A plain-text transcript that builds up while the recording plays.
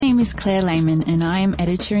is Claire Lehman and I am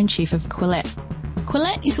Editor-in-Chief of Quillette.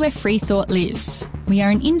 Quillette is where free thought lives. We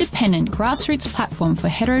are an independent, grassroots platform for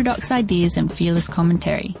heterodox ideas and fearless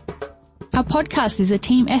commentary. Our podcast is a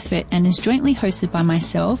team effort and is jointly hosted by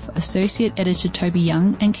myself, Associate Editor Toby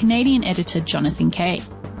Young, and Canadian Editor Jonathan Kay.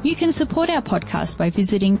 You can support our podcast by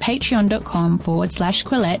visiting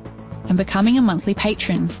patreon.com/Quillette and becoming a monthly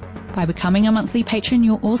patron. By becoming a monthly patron,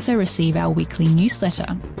 you'll also receive our weekly newsletter.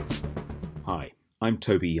 Hi, I'm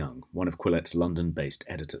Toby Young, one of Quillette's London-based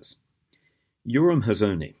editors. Yoram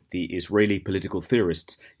Hazony, the Israeli political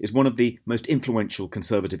theorist, is one of the most influential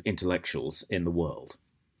conservative intellectuals in the world.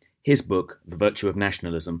 His book, The Virtue of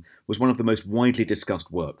Nationalism, was one of the most widely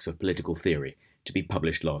discussed works of political theory to be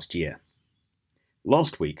published last year.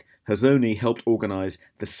 Last week, Hazony helped organise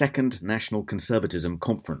the Second National Conservatism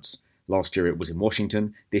Conference. Last year it was in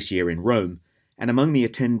Washington, this year in Rome, and among the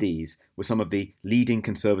attendees were some of the leading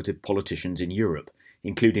conservative politicians in Europe,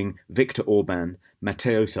 including Viktor Orban,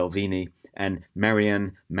 Matteo Salvini, and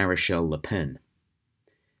Marianne Maréchal Le Pen.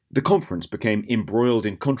 The conference became embroiled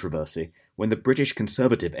in controversy when the British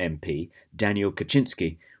Conservative MP, Daniel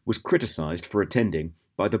Kaczynski, was criticised for attending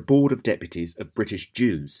by the Board of Deputies of British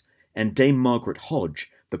Jews, and Dame Margaret Hodge,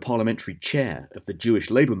 the parliamentary chair of the Jewish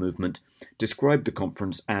Labour movement, described the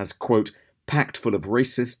conference as, quote, packed full of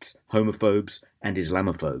racists, homophobes and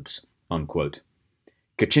Islamophobes, unquote.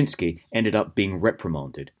 Kaczynski ended up being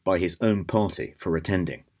reprimanded by his own party for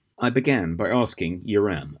attending. I began by asking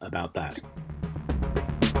Yoram about that.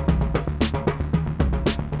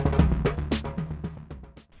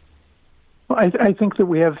 Well, I think that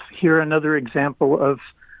we have here another example of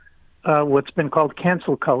what's been called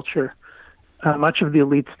cancel culture. Much of the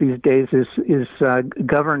elites these days is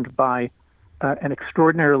governed by an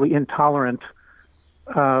extraordinarily intolerant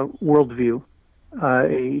worldview.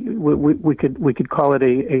 We could call it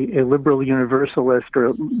a liberal universalist or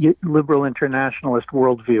a liberal internationalist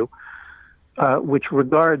worldview, which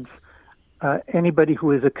regards anybody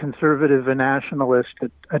who is a conservative, a nationalist,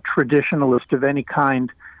 a traditionalist of any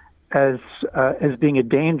kind, as being a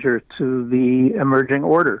danger to the emerging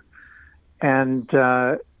order. And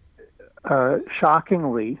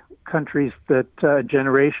shockingly, countries that a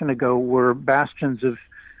generation ago were bastions of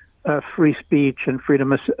free speech and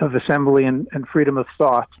freedom of assembly and freedom of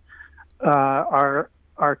thought are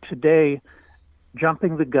today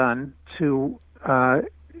jumping the gun to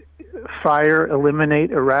fire,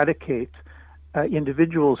 eliminate, eradicate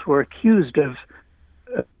individuals who are accused of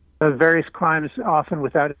various crimes, often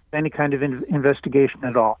without any kind of investigation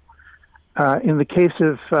at all. In the case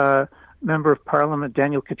of Member of Parliament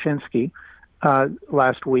Daniel Kaczynski,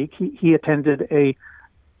 last week, he attended a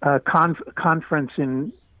conference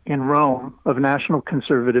in Rome of national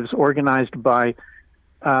conservatives organized by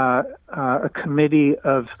a committee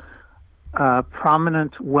of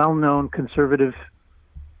prominent, well-known conservative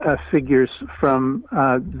figures from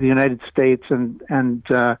the United States and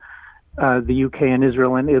the UK and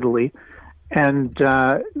Israel and Italy. And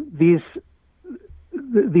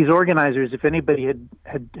these organizers, if anybody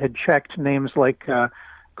had checked names like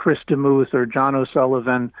Chris DeMuth or John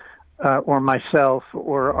O'Sullivan or myself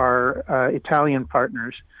or our Italian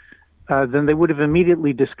partners, then they would have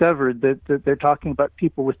immediately discovered that they're talking about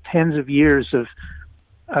people with tens of years of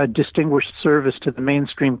distinguished service to the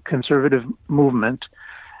mainstream conservative movement,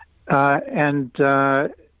 and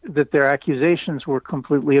that their accusations were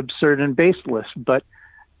completely absurd and baseless. But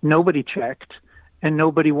nobody checked, and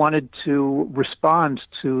nobody wanted to respond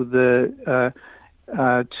to the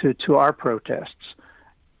to our protests.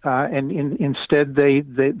 And instead, they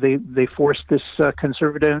forced this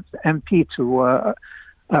conservative MP to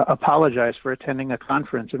apologize for attending a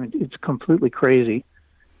conference. I mean, it's completely crazy.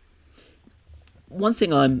 One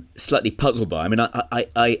thing I'm slightly puzzled by, I mean,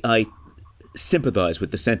 I sympathise with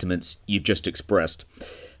the sentiments you've just expressed,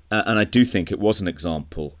 and I do think it was an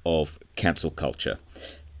example of cancel culture.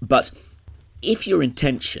 But if your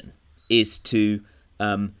intention is to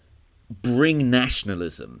bring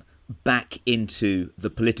nationalism back into the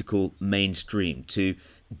political mainstream, to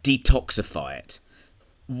detoxify it,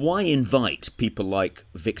 why invite people like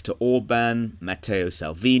Viktor Orban, Matteo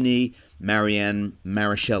Salvini, Marianne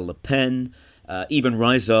Maréchal Le Pen, even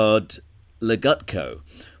Ryszard Legutko?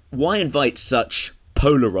 Why invite such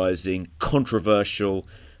polarising, controversial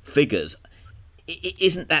figures?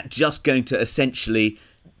 Isn't that just going to essentially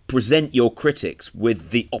present your critics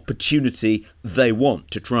with the opportunity they want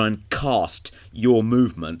to try and cast your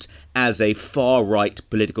movement as a far-right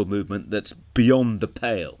political movement that's beyond the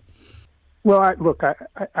pale? Well,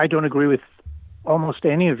 I don't agree with almost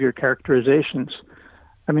any of your characterizations.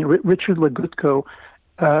 I mean, Richard Legutko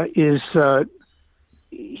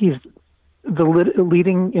he's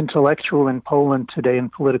leading intellectual in Poland today in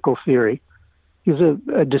political theory. He's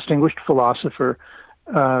a distinguished philosopher.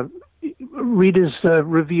 Read his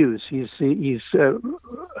reviews. He's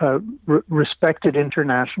respected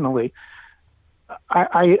internationally.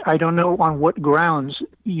 I don't know on what grounds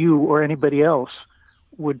you or anybody else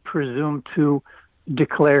would presume to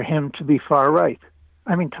declare him to be far right.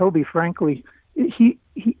 I mean, Toby, frankly,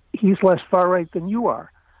 he's less far right than you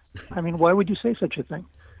are. I mean, why would you say such a thing?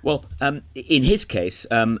 Well, in his case,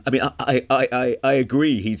 I mean, I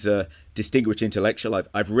agree he's a distinguished intellectual.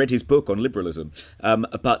 I've read his book on liberalism,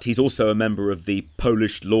 but he's also a member of the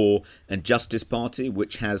Polish Law and Justice Party,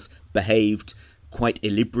 which has behaved quite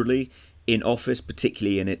illiberally in office,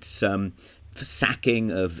 particularly in its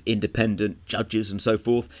sacking of independent judges and so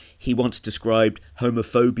forth. He once described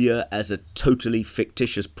homophobia as a totally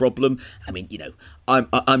fictitious problem. I mean,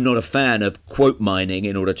 I'm not a fan of quote mining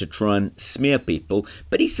in order to try and smear people,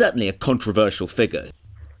 but he's certainly a controversial figure.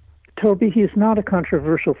 Toby, he's not a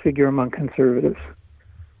controversial figure among conservatives.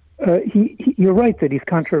 You're right that he's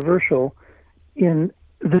controversial in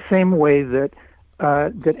the same way that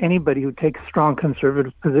anybody who takes strong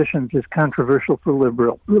conservative positions is controversial for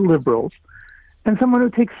liberals. And someone who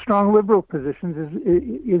takes strong liberal positions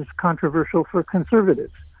is controversial for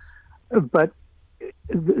conservatives. But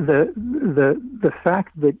the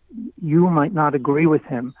fact that you might not agree with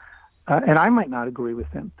him, and I might not agree with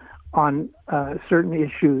him on certain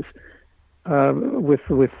issues with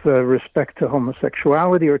respect to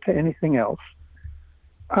homosexuality or to anything else,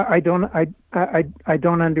 I don't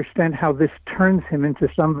understand how this turns him into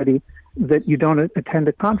somebody that you don't attend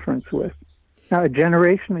a conference with. Now, a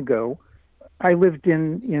generation ago, I lived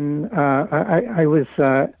I was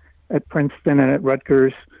at Princeton and at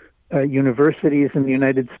Rutgers universities in the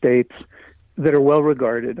United States that are well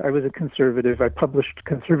regarded. I was a conservative. I published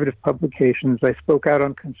conservative publications. I spoke out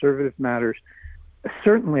on conservative matters.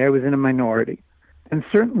 Certainly, I was in a minority, and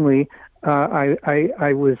certainly I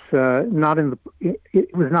was not in the.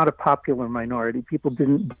 It was not a popular minority. People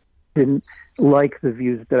didn't like the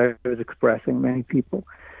views that I was expressing. Many people,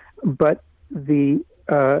 but the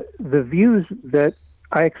views that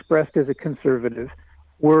I expressed as a conservative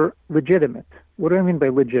were legitimate. What do I mean by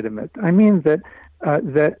legitimate? I mean that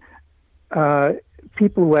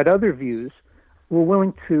people who had other views were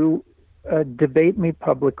willing to debate me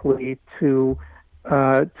publicly, to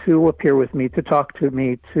appear with me, to talk to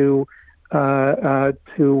me, to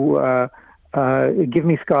give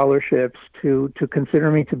me scholarships, to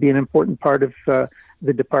consider me to be an important part of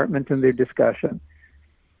the department in their discussion.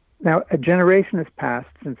 Now, a generation has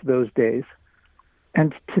passed since those days,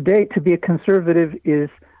 and today to be a conservative is,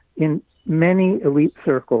 in many elite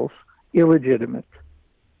circles, illegitimate.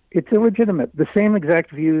 It's illegitimate. The same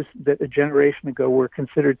exact views that a generation ago were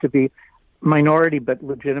considered to be minority but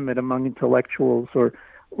legitimate among intellectuals or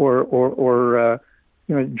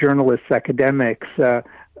journalists, academics, in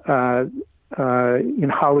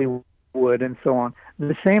Hollywood, and so on.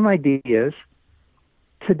 The same ideas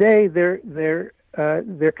today they're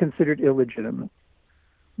considered illegitimate.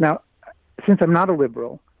 Now, since I'm not a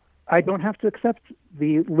liberal, I don't have to accept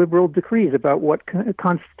the liberal decrees about what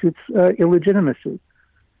constitutes illegitimacy.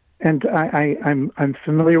 And I'm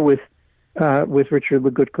familiar with Richard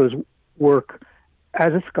Legutko's work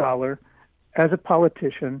as a scholar, as a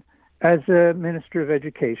politician, as a minister of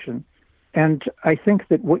education. And I think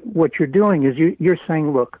that what you're doing is you're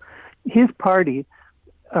saying, look, his party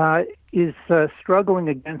is struggling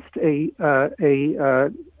against an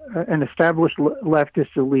established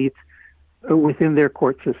leftist elite within their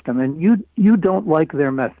court system, and you don't like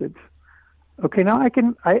their methods. Okay, now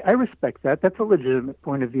I respect that. That's a legitimate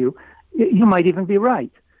point of view. You might even be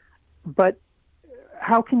right, but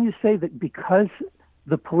how can you say that because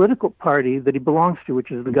the political party that he belongs to, which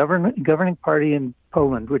is the governing party in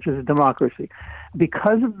Poland, which is a democracy,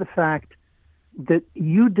 because of the fact that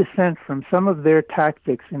you dissent from some of their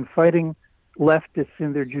tactics in fighting leftists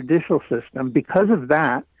in their judicial system, because of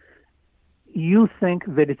that, you think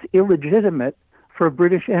that it's illegitimate for a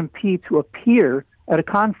British MP to appear at a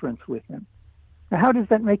conference with him? Now, how does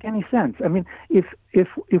that make any sense? I mean, if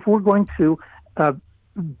we're going to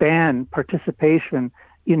ban participation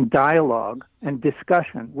in dialogue and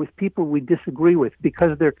discussion with people we disagree with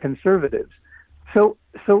because they're conservatives, so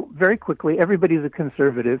very quickly everybody who's a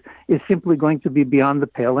conservative is simply going to be beyond the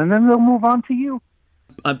pale, and then they'll move on to you.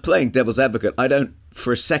 I'm playing devil's advocate. I don't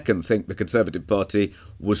for a second think the Conservative Party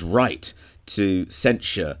was right to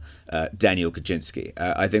censure Daniel Kaczynski.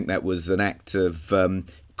 I think that was an act of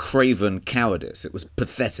craven cowardice. It was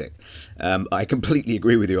pathetic. I completely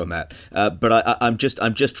agree with you on that. But I'm just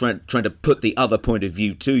trying to put the other point of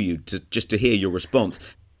view to you, to hear your response.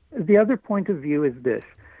 the other point of view is this.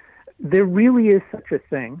 There really is such a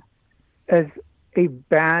thing as a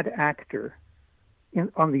bad actor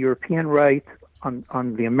on the European right,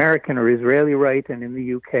 on the American or Israeli right, and in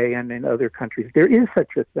the UK and in other countries. There is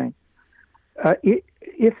such a thing.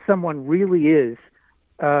 If someone really is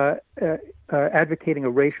advocating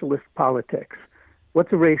a racialist politics,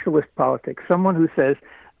 what's a racialist politics? Someone who says,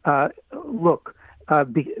 look,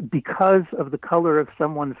 because of the color of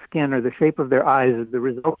someone's skin or the shape of their eyes or the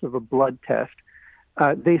results of a blood test,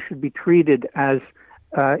 they should be treated as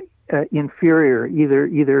inferior,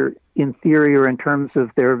 either inferior in terms of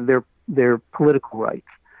their political rights.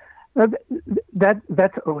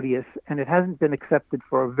 That's odious, and it hasn't been accepted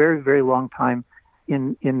for a very, very long time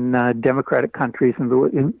in democratic countries in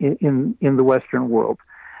the Western world.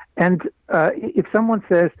 And if someone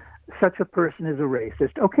says such a person is a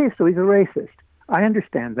racist, okay, so he's a racist. I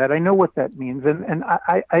understand that. I know what that means, and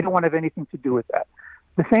I don't want to have anything to do with that.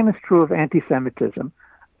 The same is true of anti-Semitism.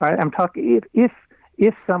 Right? I'm talking if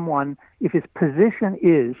his position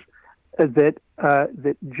is that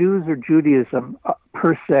Jews or Judaism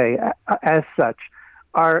per se, as such,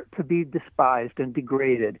 are to be despised and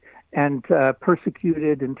degraded and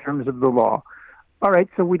persecuted in terms of the law. All right,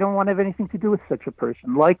 so we don't want to have anything to do with such a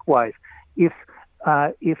person. Likewise, if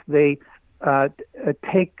they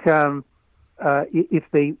if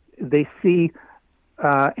they see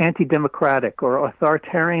anti-democratic or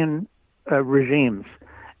authoritarian regimes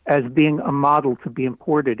as being a model to be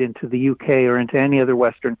imported into the UK or into any other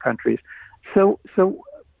Western countries, so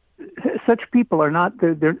such people are not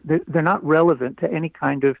they're not relevant to any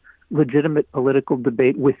kind of legitimate political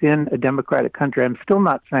debate within a democratic country. I'm still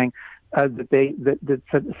not saying that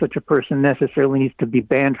such a person necessarily needs to be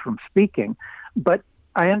banned from speaking, but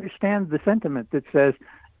I understand the sentiment that says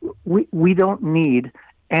we don't need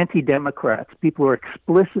anti-democrats, people who are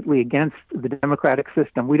explicitly against the democratic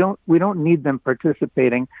system. We don't need them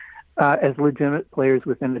participating as legitimate players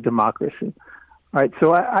within a democracy. All right,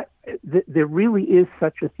 so there really is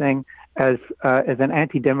such a thing as an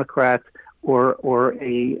anti-democrat or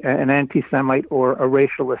an anti-Semite or a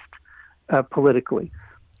racialist politically.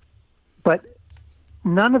 But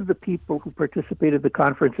none of the people who participated in the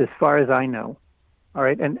conference, as far as I know, all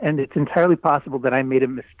right, and it's entirely possible that I made a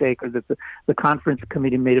mistake or that the conference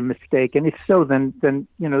committee made a mistake, and if so, then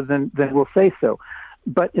we'll say so.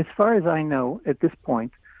 But as far as I know at this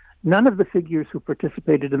point, none of the figures who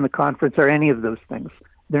participated in the conference are any of those things.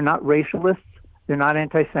 They're not racialists, they're not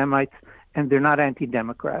anti-Semites, and they're not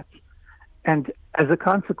anti-democrats. And as a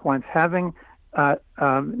consequence, having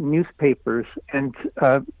newspapers and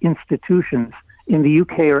institutions in the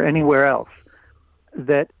UK or anywhere else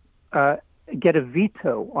that get a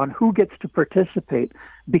veto on who gets to participate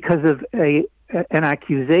because of an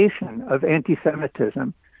accusation of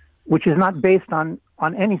anti-Semitism, which is not based on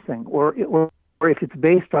anything, or if it's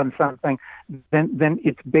based on something, then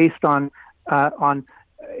it's based on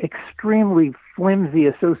extremely flimsy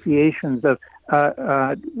associations of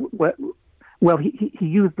well, he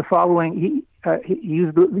used the following. He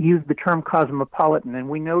used the term cosmopolitan, and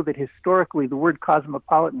we know that historically the word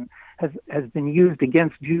cosmopolitan has been used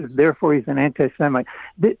against Jews. Therefore, he's an anti-Semite.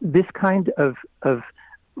 This kind of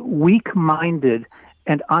weak-minded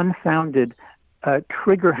and unfounded,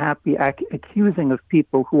 trigger-happy accusing of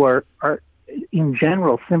people who are in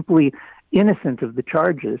general simply innocent of the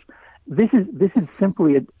charges. This is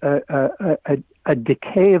simply a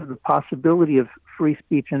decay of the possibility of free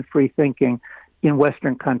speech and free thinking in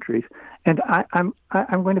Western countries, and I'm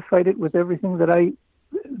going to fight it with everything that I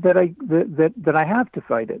have to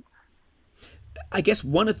fight it. I guess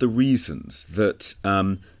one of the reasons that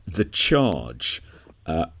the charge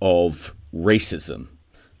of racism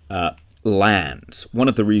lands, one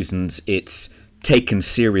of the reasons it's taken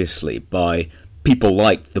seriously by people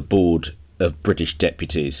like the Board of British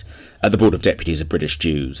Deputies, the Board of Deputies of British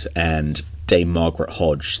Jews, and Dame Margaret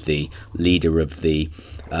Hodge, the leader of the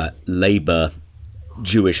Labour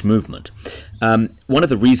Jewish movement. One of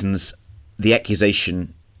the reasons the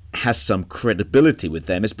accusation has some credibility with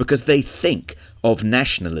them is because they think of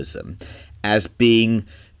nationalism as being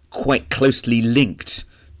quite closely linked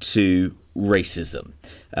to racism.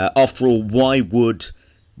 After all, why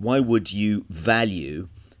would you value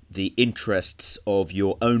the interests of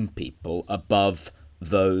your own people above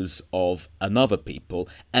those of another people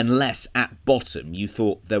unless at bottom you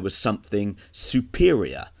thought there was something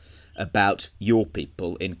superior about your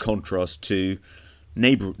people in contrast to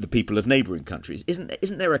the people of neighbouring countries?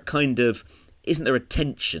 Isn't there a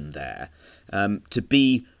tension there to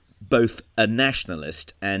be both a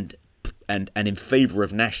nationalist and in favour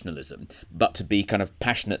of nationalism, but to be kind of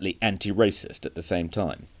passionately anti-racist at the same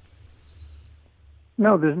time?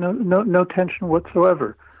 No, there's no tension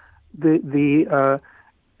whatsoever.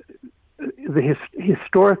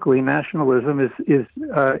 Historically, nationalism is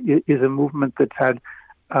a movement that's had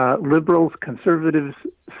liberals, conservatives,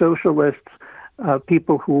 socialists,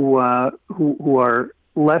 people who are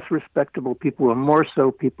less respectable, people who are more so,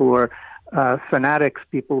 people who are fanatics,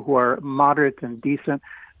 people who are moderate and decent.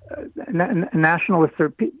 Nationalists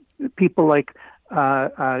are people like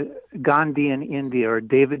Gandhi in India, or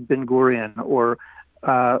David Ben-Gurion, or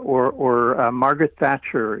Margaret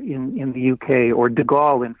Thatcher in the UK, or de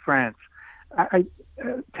Gaulle in France.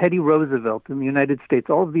 Teddy Roosevelt in the United States.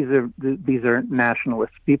 All of these are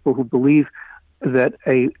nationalists, people who believe that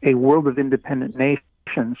a world of independent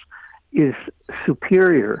nations is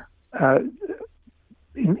superior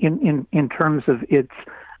in terms of its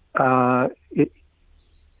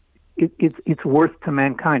worth to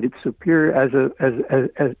mankind. It's superior as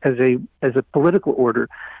a political order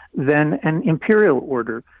than an imperial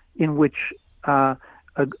order in which a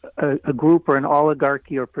group or an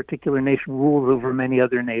oligarchy or particular nation rules over many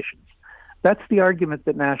other nations. That's the argument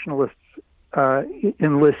that nationalists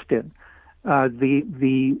enlist in. When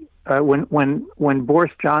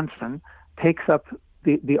Boris Johnson takes up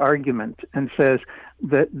the argument and says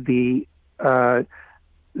that the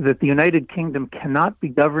United Kingdom cannot be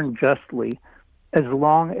governed justly as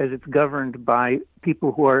long as it's governed by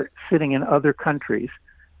people who are sitting in other countries,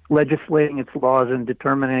 legislating its laws and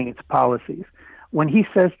determining its policies. When he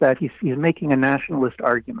says that, he's making a nationalist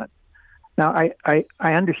argument. Now, I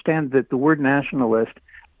understand that the word nationalist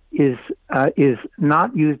is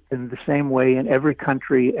not used in the same way in every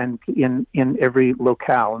country and in every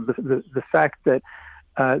locale. And the fact that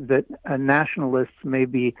nationalists may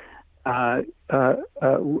be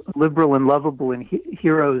liberal and lovable and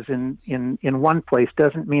heroes in one place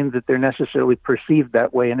doesn't mean that they're necessarily perceived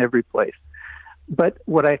that way in every place. But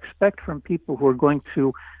what I expect from people who are going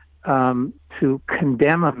to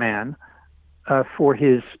condemn a man for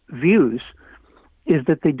his views is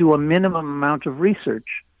that they do a minimum amount of research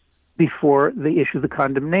before they issue the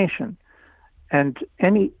condemnation. And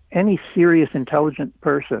any serious, intelligent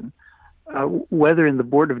person, whether in the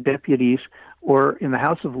Board of Deputies or in the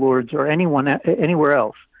House of Lords or anywhere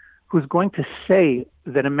else, who's going to say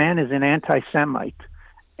that a man is an anti-Semite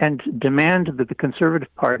and demand that the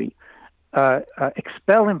Conservative Party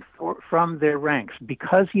expel him from their ranks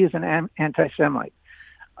because he is an anti-Semite,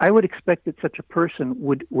 I would expect that such a person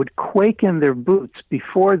would quake in their boots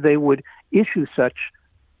before they would issue such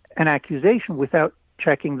an accusation without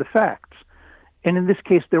checking the facts. And in this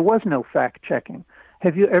case, there was no fact-checking.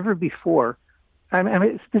 Have you ever before,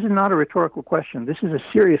 this is not a rhetorical question, this is a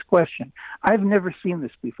serious question. I've never seen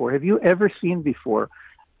this before. Have you ever seen before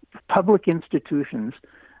public institutions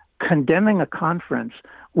condemning a conference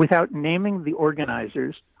without naming the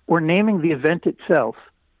organizers or naming the event itself,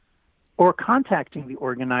 or contacting the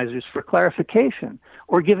organizers for clarification,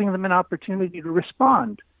 or giving them an opportunity to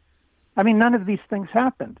respond? I mean, none of these things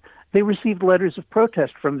happened. They received letters of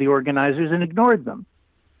protest from the organizers and ignored them.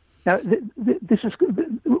 Now, this is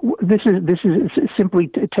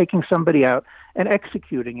simply taking somebody out and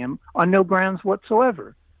executing him on no grounds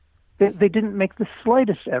whatsoever. They didn't make the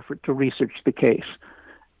slightest effort to research the case.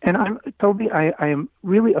 And I am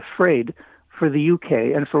really afraid for the UK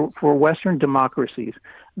and for Western democracies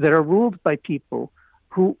that are ruled by people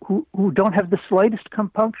who don't have the slightest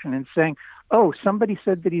compunction in saying, oh, somebody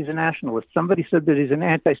said that he's a nationalist, somebody said that he's an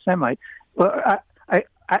anti-Semite. Well,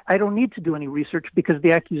 I don't need to do any research because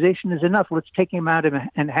the accusation is enough. Let's take him out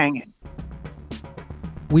and hang him.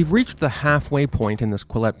 We've reached the halfway point in this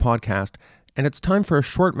Quillette podcast, and it's time for a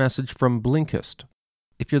short message from Blinkist.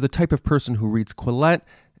 If you're the type of person who reads Quillette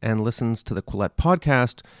and listens to the Quillette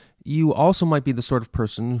podcast, you also might be the sort of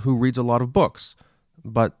person who reads a lot of books.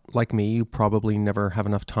 But like me, you probably never have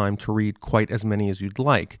enough time to read quite as many as you'd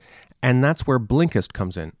like. And that's where Blinkist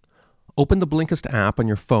comes in. Open the Blinkist app on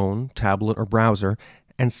your phone, tablet, or browser,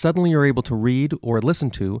 and suddenly you're able to read or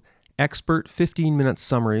listen to expert 15-minute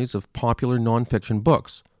summaries of popular nonfiction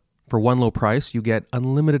books. For one low price, you get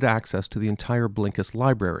unlimited access to the entire Blinkist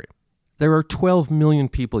library. There are 12 million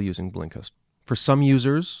people using Blinkist. For some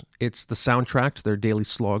users, it's the soundtrack to their daily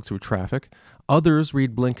slog through traffic. Others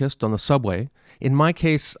read Blinkist on the subway. In my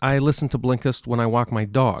case, I listen to Blinkist when I walk my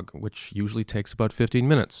dog, which usually takes about 15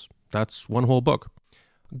 minutes. That's one whole book.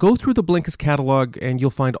 Go through the Blinkist catalog and you'll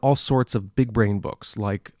find all sorts of big brain books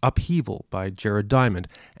like Upheaval by Jared Diamond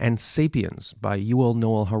and Sapiens by Yuval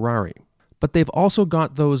Noah Harari. But they've also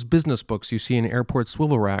got those business books you see in airport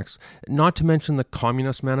swivel racks, not to mention the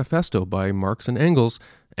Communist Manifesto by Marx and Engels,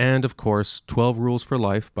 and of course 12 Rules for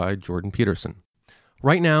Life by Jordan Peterson.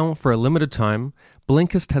 Right now, for a limited time,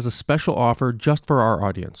 Blinkist has a special offer just for our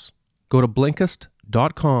audience. Go to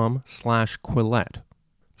Blinkist.com/Quillette.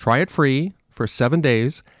 Try it free for 7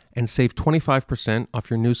 days and save 25% off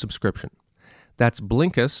your new subscription. That's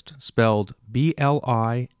Blinkist, spelled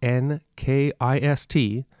Blinkist,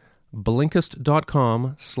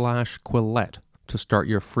 Blinkist.com/Quillette to start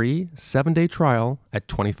your free 7-day trial at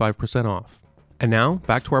 25% off. And now,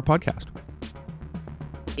 back to our podcast.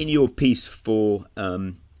 In your piece for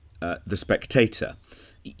The Spectator,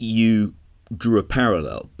 you drew a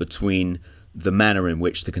parallel between the manner in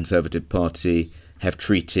which the Conservative Party have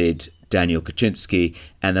treated Daniel Kaczynski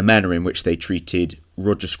and the manner in which they treated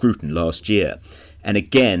Roger Scruton last year. And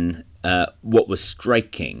again, what was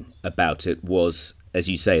striking about it was, as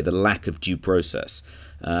you say, the lack of due process.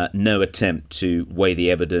 No attempt to weigh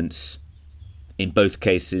the evidence. In both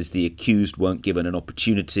cases, the accused weren't given an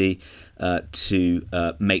opportunity to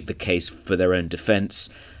make the case for their own defence.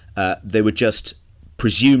 They were just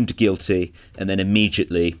presumed guilty and then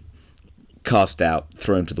immediately cast out,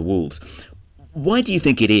 thrown to the wolves. Why do you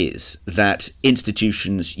think it is that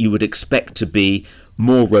institutions you would expect to be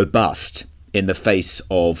more robust in the face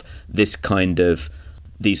of this kind of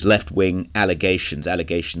these left-wing allegations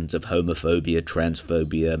of homophobia,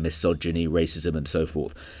 transphobia, misogyny, racism and so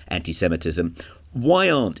forth, anti-Semitism, why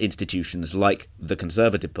aren't institutions like the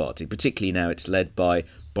Conservative Party, particularly now it's led by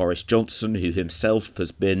Boris Johnson, who himself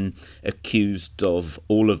has been accused of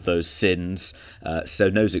all of those sins, so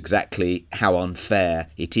knows exactly how unfair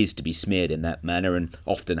it is to be smeared in that manner and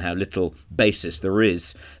often how little basis there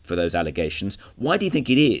is for those allegations. Why do you think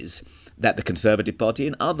it is that the Conservative Party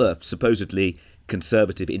and other supposedly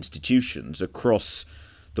conservative institutions across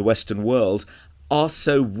the Western world are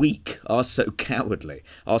so weak, are so cowardly,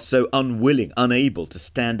 are so unwilling, unable to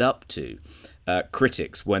stand up to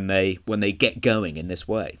critics when they get going in this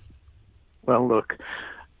way? Well, look,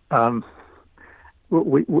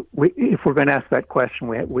 we if we're going to ask that question,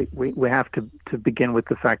 we have to begin with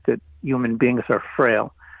the fact that human beings are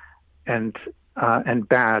frail and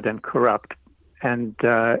bad and corrupt and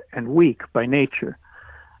weak by nature,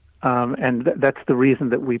 and that's the reason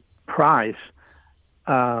that we prize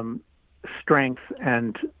strength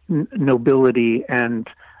and nobility and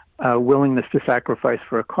willingness to sacrifice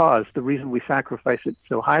for a cause. The reason we sacrifice it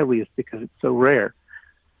so highly is because it's so rare.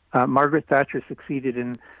 Margaret Thatcher succeeded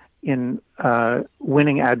in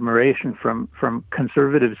winning admiration from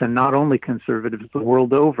conservatives, and not only conservatives, the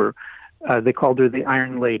world over. They called her the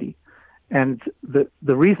Iron Lady. And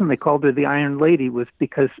the reason they called her the Iron Lady was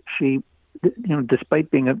because she,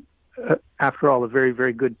 despite being after all, a very,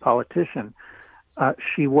 very good politician,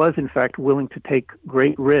 she was in fact willing to take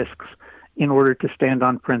great risks in order to stand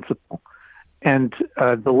on principle. And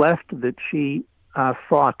the left that she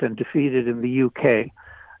fought and defeated in the UK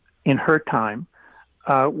in her time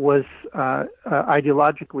was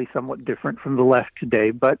ideologically somewhat different from the left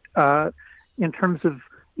today, but in terms of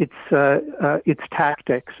its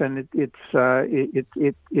tactics and its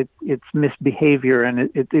misbehavior and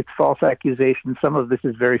its false accusations, some of this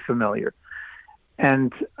is very familiar.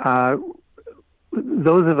 And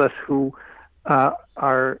those of us who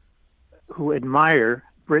admire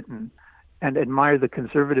Britain and admire the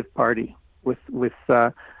Conservative Party with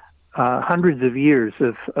hundreds of years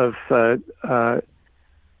of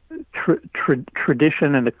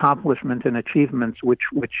tradition and accomplishment and achievements, which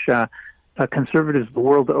conservatives the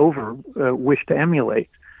world over wish to emulate.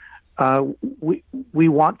 We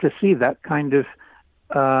want to see that kind of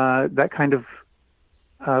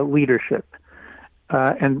leadership.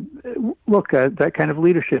 And look, that kind of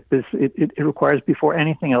leadership it requires, before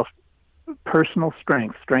anything else, personal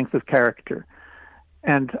strength of character.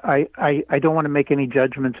 And I don't want to make any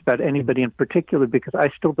judgments about anybody in particular, because I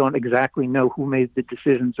still don't exactly know who made the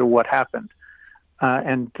decisions or what happened.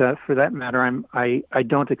 And for that matter, I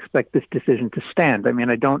don't expect this decision to stand. I mean,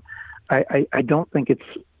 I don't think it's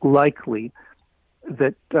likely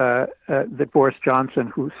that Boris Johnson,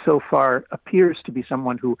 who so far appears to be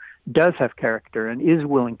someone who does have character and is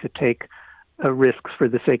willing to take risks for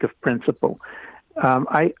the sake of principle,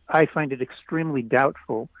 I find it extremely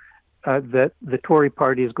doubtful that the Tory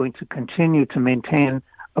party is going to continue to maintain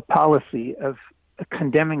a policy of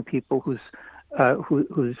condemning people whose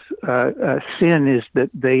sin is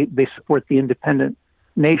that they support the independent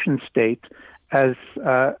nation state as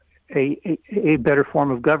a better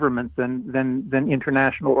form of government than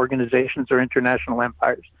international organizations or international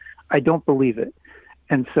empires. I don't believe it,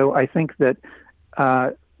 and so I think that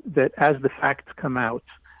that as the facts come out,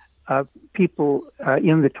 people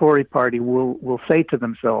in the Tory party will say to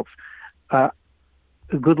themselves,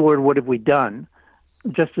 "Good Lord, what have we done?"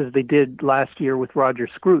 Just as they did last year with Roger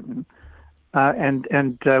Scruton.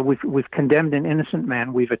 we've condemned an innocent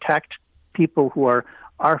man. We've attacked people who are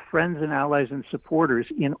our friends and allies and supporters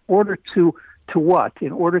in order to what?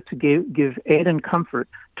 In order to give aid and comfort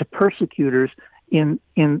to persecutors in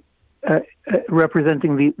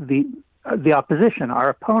representing the opposition, our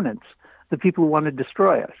opponents, the people who want to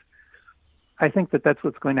destroy us. I think that's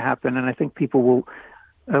what's going to happen, and I think people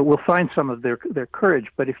will find some of their courage.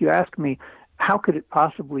 But if you ask me, how could it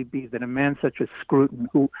possibly be that a man such as Scruton,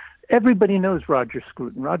 who everybody knows Roger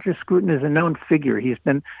Scruton. Roger Scruton is a known figure. He's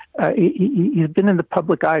been in the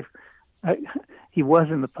public eye. He was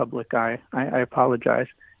in the public eye. I apologize.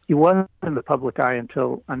 He was in the public eye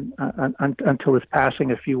until his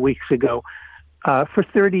passing a few weeks ago, for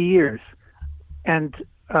 30 years, and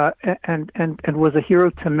was a hero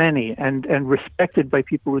to many, and respected by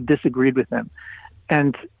people who disagreed with him.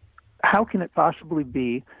 And how can it possibly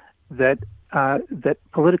be that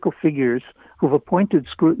political figures who've appointed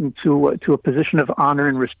Scruton to a position of honor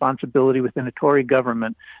and responsibility within a Tory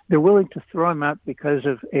government, they're willing to throw him out because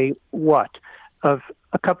of of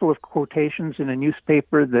a couple of quotations in a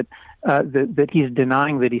newspaper that he's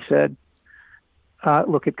denying that he said?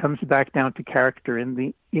 Look, it comes back down to character. In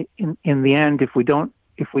the end, if we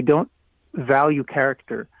don't value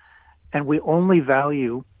character, and we only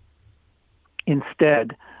value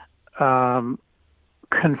instead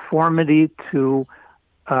conformity to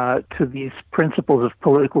these principles of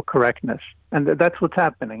political correctness, and that's what's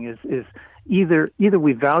happening. Is either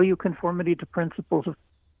we value conformity to principles of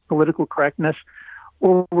political correctness,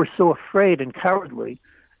 or we're so afraid and cowardly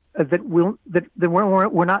that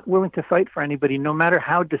we're not willing to fight for anybody, no matter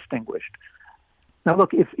how distinguished. Now,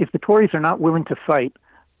 look, if the Tories are not willing to fight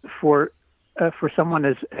for someone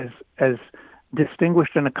as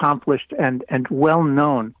distinguished and accomplished and well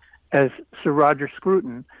known as Sir Roger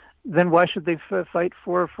Scruton, then why should they fight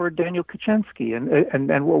for Daniel Kaczynski?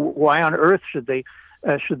 And why on earth should they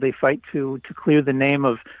fight to clear the name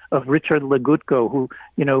of Richard Legutko,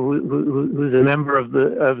 who's a member of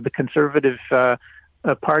the Conservative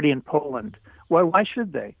Party in Poland? Why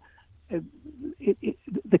should they?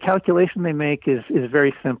 The calculation they make is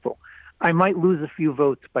very simple. I might lose a few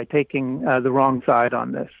votes by taking the wrong side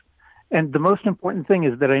on this, and the most important thing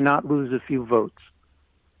is that I not lose a few votes.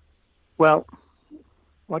 Well,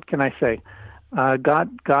 what can I say?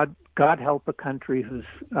 God help a country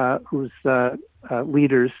whose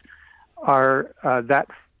leaders are that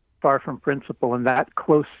far from principle and that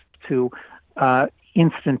close to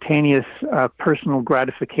instantaneous personal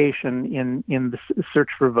gratification in the search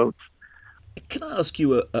for votes. Can I ask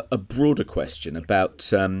you a broader question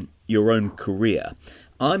about your own career?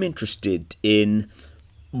 I'm interested in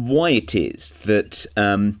why it is that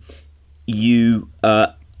you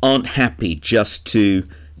aren't happy just to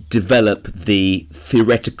develop the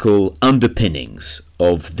theoretical underpinnings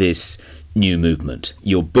of this new movement.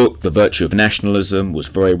 Your book, The Virtue of Nationalism, was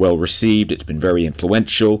very well received. It's been very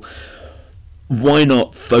influential. Why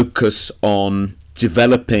not focus on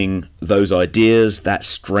developing those ideas, that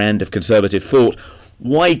strand of conservative thought?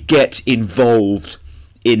 Why get involved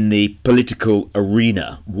in the political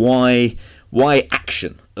arena? Why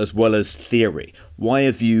action as well as theory? Why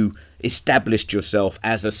have you established yourself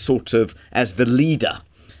as the leader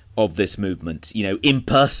of this movement, in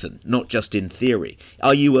person, not just in theory?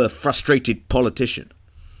 Are you a frustrated politician?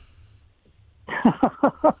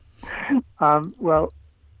 Well,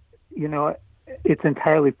 it's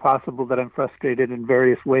entirely possible that I'm frustrated in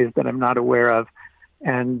various ways that I'm not aware of,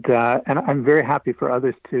 and I'm very happy for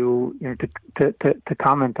others to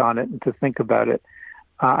comment on it and to think about it.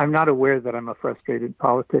 I'm not aware that I'm a frustrated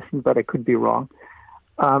politician, but I could be wrong.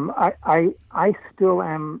 I still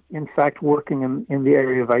am, in fact, working in the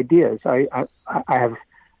area of ideas. I have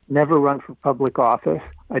never run for public office.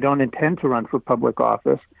 I don't intend to run for public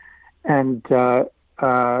office, and the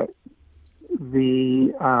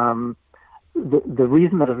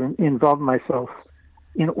reason that I've involved myself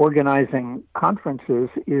in organizing conferences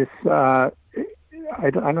is I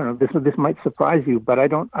don't know. This might surprise you, but I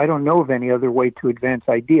don't know of any other way to advance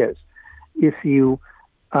ideas. If you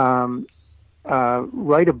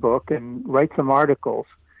write a book and write some articles,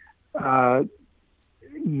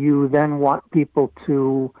 you then want people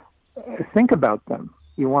to think about them.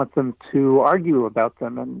 You want them to argue about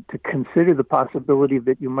them and to consider the possibility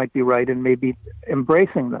that you might be right and maybe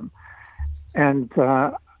embracing them. And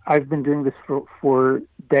I've been doing this for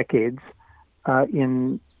decades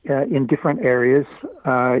in different areas,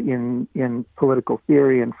 in political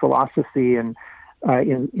theory and philosophy and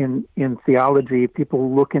in theology.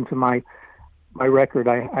 People look into my record.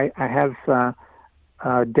 I have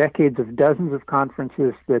decades of dozens of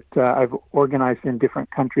conferences that I've organized in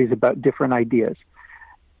different countries about different ideas.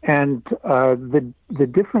 And the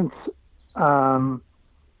difference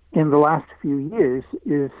in the last few years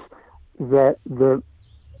is that the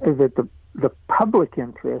public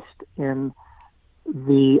interest in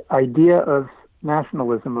the idea of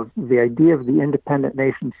nationalism, of the idea of the independent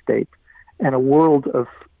nation state and a world of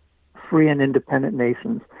free and independent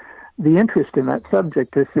nations, the interest in that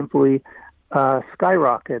subject has simply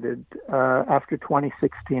skyrocketed after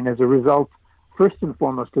 2016 as a result, first and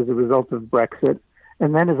foremost as a result of Brexit,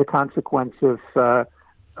 and then as a consequence of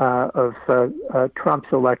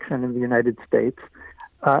Trump's election in the United States,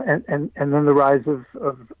 and then the rise of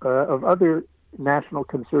other national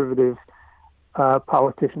conservative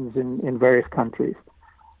politicians in various countries.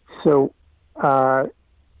 So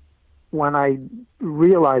when I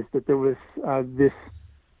realized that there was this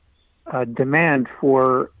demand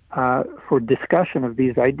for discussion of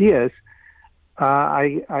these ideas,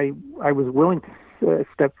 I was willing to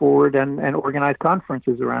step forward and organize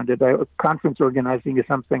conferences around it. Conference organizing is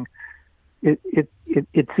something. It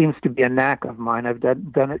seems to be a knack of mine. I've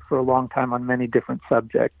done it for a long time on many different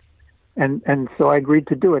subjects, and so I agreed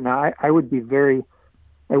to do it. Now I would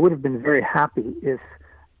have been very happy if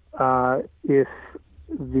the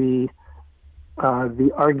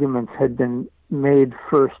arguments had been made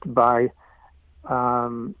first by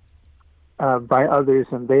others,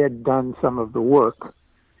 and they had done some of the work,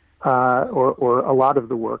 or a lot of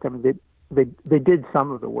the work. I mean, they did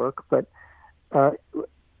some of the work, but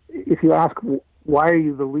if you ask why are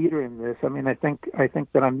you the leader in this, I mean, I think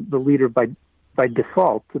that I'm the leader by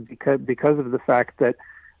default because of the fact that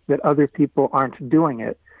other people aren't doing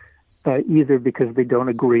it, either because they don't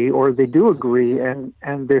agree or they do agree and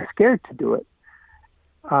they're scared to do it.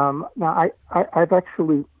 Now, I've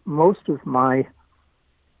actually most of my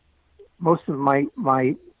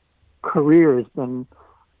career has been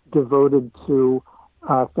devoted to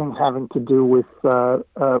things having to do with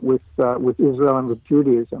Israel and with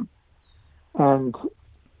Judaism, and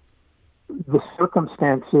the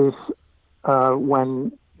circumstances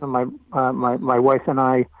when my wife and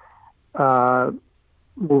I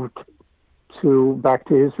moved back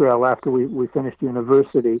to Israel after we finished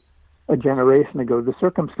university a generation ago. The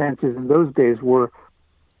circumstances in those days were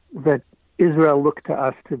that Israel looked to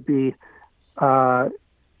us to be a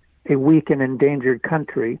weak and endangered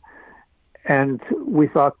country, and we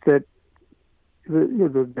thought that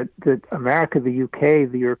that America, the UK,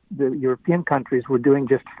 the European countries were doing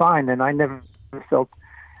just fine, and I never felt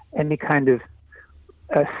any kind of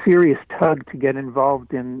a serious tug to get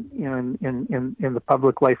involved in the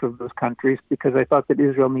public life of those countries, because I thought that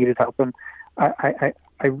Israel needed help, and I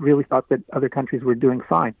really thought that other countries were doing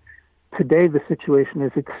fine. Today, the situation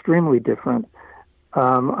is extremely different.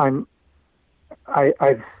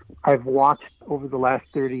 I've watched over the last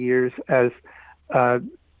 30 years as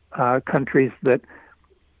countries that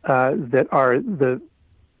are the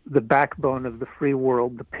backbone of the free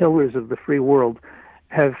world, the pillars of the free world,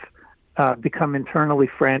 have become internally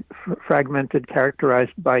fragmented,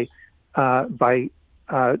 characterized by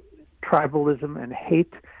tribalism and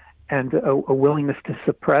hate, and a willingness to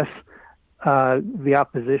suppress the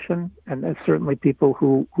opposition, and certainly people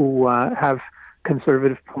who have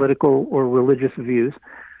conservative political or religious views.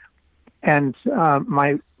 And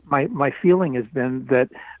my feeling has been that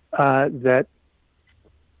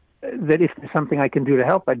if there's something I can do to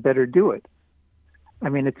help, I'd better do it. I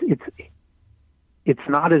mean, it's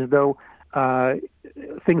not as though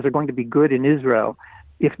things are going to be good in Israel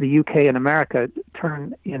if the UK and America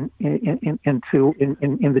turn in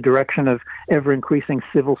the direction of ever increasing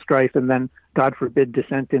civil strife and then, God forbid,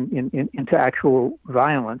 descent into actual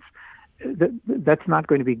violence. That's not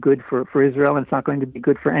going to be good for Israel, and it's not going to be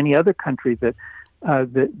good for any other country that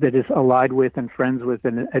is allied with and friends with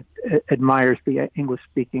and admires the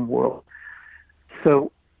English-speaking world.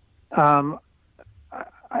 So I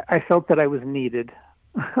felt that I was needed.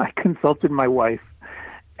 I consulted my wife,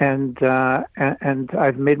 and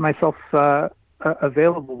I've made myself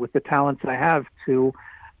available with the talents I have to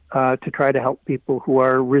try to help people who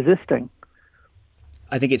are resisting.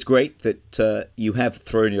 I think it's great that you have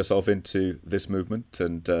thrown yourself into this movement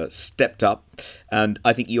and stepped up. And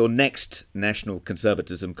I think your next National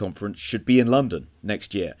Conservatism Conference should be in London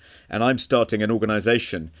next year. And I'm starting an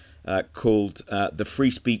organisation called the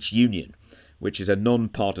Free Speech Union, which is a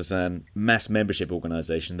non-partisan mass membership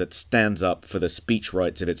organisation that stands up for the speech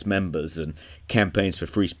rights of its members and campaigns for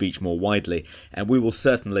free speech more widely. And we will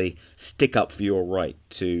certainly stick up for your right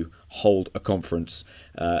to hold a conference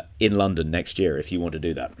in London next year if you want to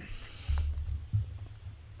do that.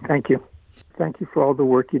 Thank you. Thank you for all the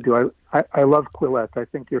work you do. I love Quillette. I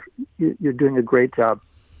think you're doing a great job.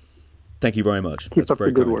 Thank you very much. Keep up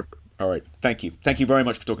the good work. All right. Thank you. Thank you very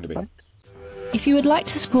much for talking to me. If you would like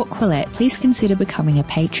to support Quillette, please consider becoming a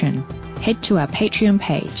patron. Head to our Patreon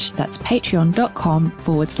page. That's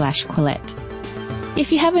patreon.com/Quillette. If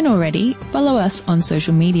you haven't already, follow us on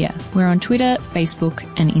social media. We're on Twitter, Facebook,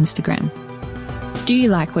 and Instagram. Do you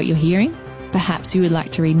like what you're hearing? Perhaps you would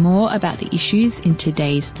like to read more about the issues in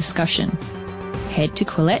today's discussion. Head to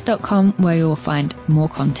Quillette.com where you will find more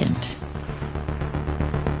content.